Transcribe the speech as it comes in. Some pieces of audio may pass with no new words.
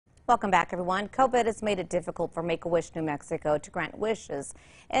Welcome back, everyone. COVID has made it difficult for Make-A-Wish New Mexico to grant wishes,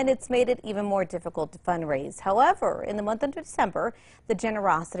 and it's made it even more difficult to fundraise. However, in the month of December, the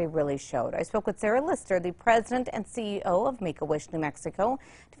generosity really showed. I spoke with Sara Lister, the president and CEO of Make-A-Wish New Mexico,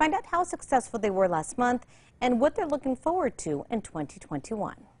 to find out how successful they were last month and what they're looking forward to in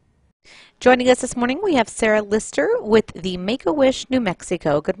 2021. Joining us this morning, we have Sara Lister with the Make-A-Wish New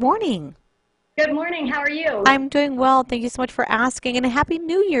Mexico. Good morning. Good morning. How are you? I'm doing well. Thank you so much for asking, and a Happy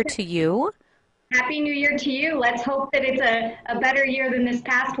New Year to you. Happy New Year to you. Let's hope that it's a better year than this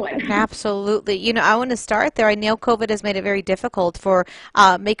past one. Absolutely. You know, I want to start there. I know COVID has made it very difficult for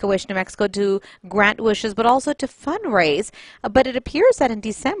Make-A-Wish New Mexico to grant wishes, but also to fundraise. But it appears that in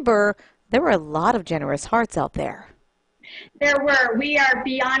December, there were a lot of generous hearts out there. There were. We are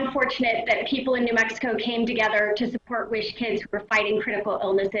beyond fortunate that people in New Mexico came together to support Wish kids who are fighting critical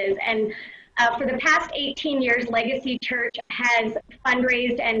illnesses. And for the past 18 years, Legacy Church has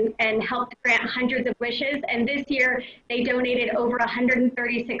fundraised and helped grant hundreds of wishes. And this year, they donated over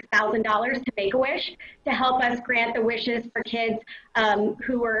 $136,000 to Make-A-Wish to help us grant the wishes for kids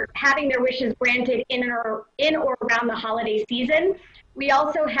who are having their wishes granted in or around the holiday season. We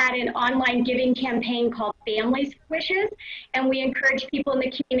also had an online giving campaign called Families for Wishes, and we encourage people in the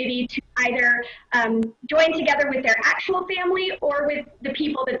community to either join together with their actual family or with the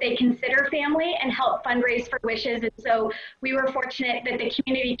people that they consider family and help fundraise for wishes. And so we were fortunate that the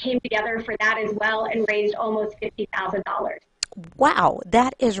community came together for that as well and raised almost $50,000. Wow,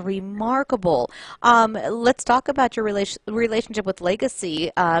 that is remarkable. Let's talk about your relationship with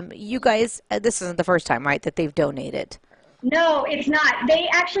Legacy. You guys, this isn't the first time, right, that they've donated? No, it's not. They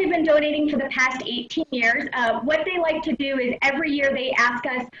actually have been donating for the past 18 years. What they like to do is every year they ask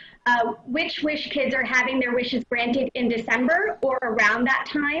us which Wish kids are having their wishes granted in December or around that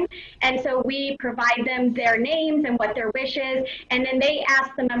time. And so we provide them their names and what their wish is, and then they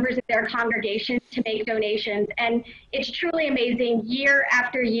ask the members of their congregation to make donations. And it's truly amazing. Year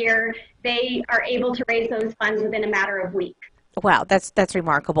after year, they are able to raise those funds within a matter of weeks. Wow, that's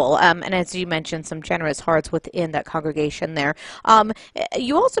remarkable. And as you mentioned, some generous hearts within that congregation there.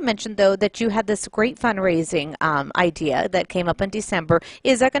 You also mentioned, though, that you had this great fundraising idea that came up in December.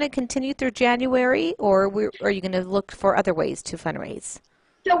 Is that going to continue through January, or are you going to look for other ways to fundraise?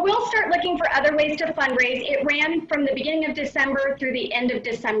 So we'll start looking for other ways to fundraise. It ran from the beginning of December through the end of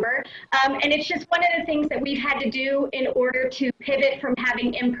December. And it's just one of the things that we've had to do in order to pivot from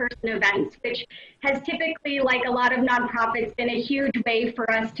having in-person events, which has typically, like a lot of nonprofits, been a huge way for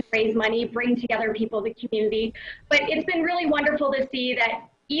us to raise money, bring together people in the community. But it's been really wonderful to see that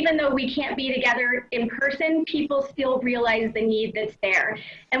even though we can't be together in person, people still realize the need that's there.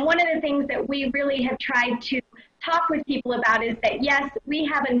 And one of the things that we really have tried to talk with people about is that, yes, we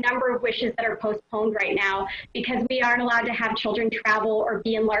have a number of wishes that are postponed right now because we aren't allowed to have children travel or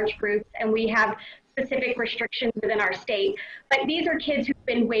be in large groups, and we have specific restrictions within our state. But these are kids who've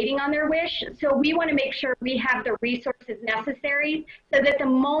been waiting on their wish, so we want to make sure we have the resources necessary so that the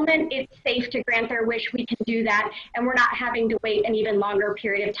moment it's safe to grant their wish, we can do that, and we're not having to wait an even longer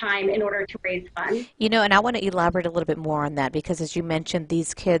period of time in order to raise funds. You know, and I want to elaborate a little bit more on that because, as you mentioned,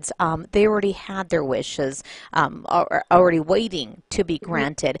 these kids, they already had their wishes already waiting to be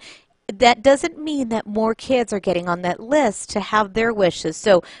granted. That doesn't mean that more kids are getting on that list to have their wishes.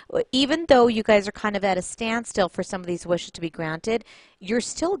 So even though you guys are kind of at a standstill for some of these wishes to be granted, you're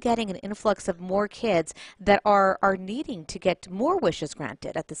still getting an influx of more kids that are needing to get more wishes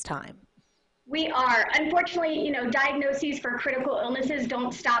granted at this time. We are. Unfortunately, you know, diagnoses for critical illnesses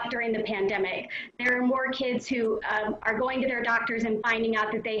don't stop during the pandemic. There are more kids who are going to their doctors and finding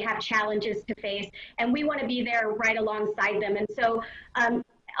out that they have challenges to face, and we want to be there right alongside them. And so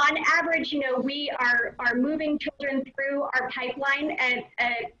on average, you know, we are moving children through our pipeline at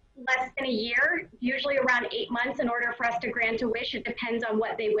less than a year, usually around 8 months in order for us to grant a wish. It depends on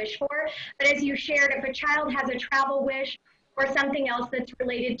what they wish for. But as you shared, if a child has a travel wish or something else that's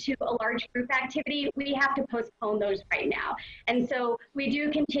related to a large group activity, we have to postpone those right now. And so we do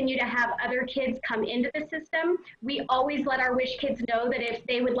continue to have other kids come into the system. We always let our wish kids know that if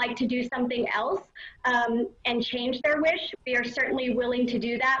they would like to do something else and change their wish, we are certainly willing to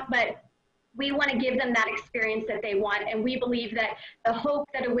do that. But we want to give them that experience that they want, and we believe that the hope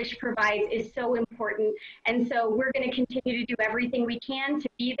that a wish provides is so important. And so we're going to continue to do everything we can to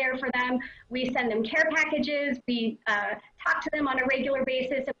be there for them. We send them care packages, we talk to them on a regular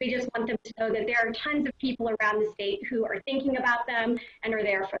basis, and we just want them to know that there are tons of people around the state who are thinking about them and are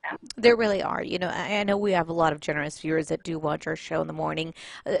there for them. There really are. You know, I know we have a lot of generous viewers that do watch our show in the morning.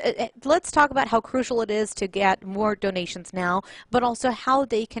 Let's talk about how crucial it is to get more donations now, but also how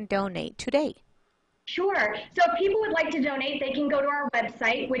they can donate today. Sure. So if people would like to donate, they can go to our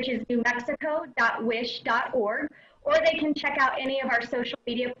website, which is newmexico.wish.org, or they can check out any of our social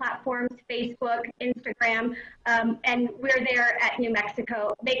media platforms, Facebook, Instagram, and we're there at New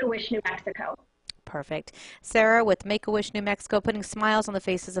Mexico, Make-A-Wish New Mexico. Perfect. Sarah with Make-A-Wish New Mexico, putting smiles on the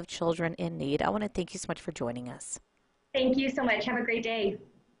faces of children in need. I want to thank you so much for joining us. Thank you so much. Have a great day.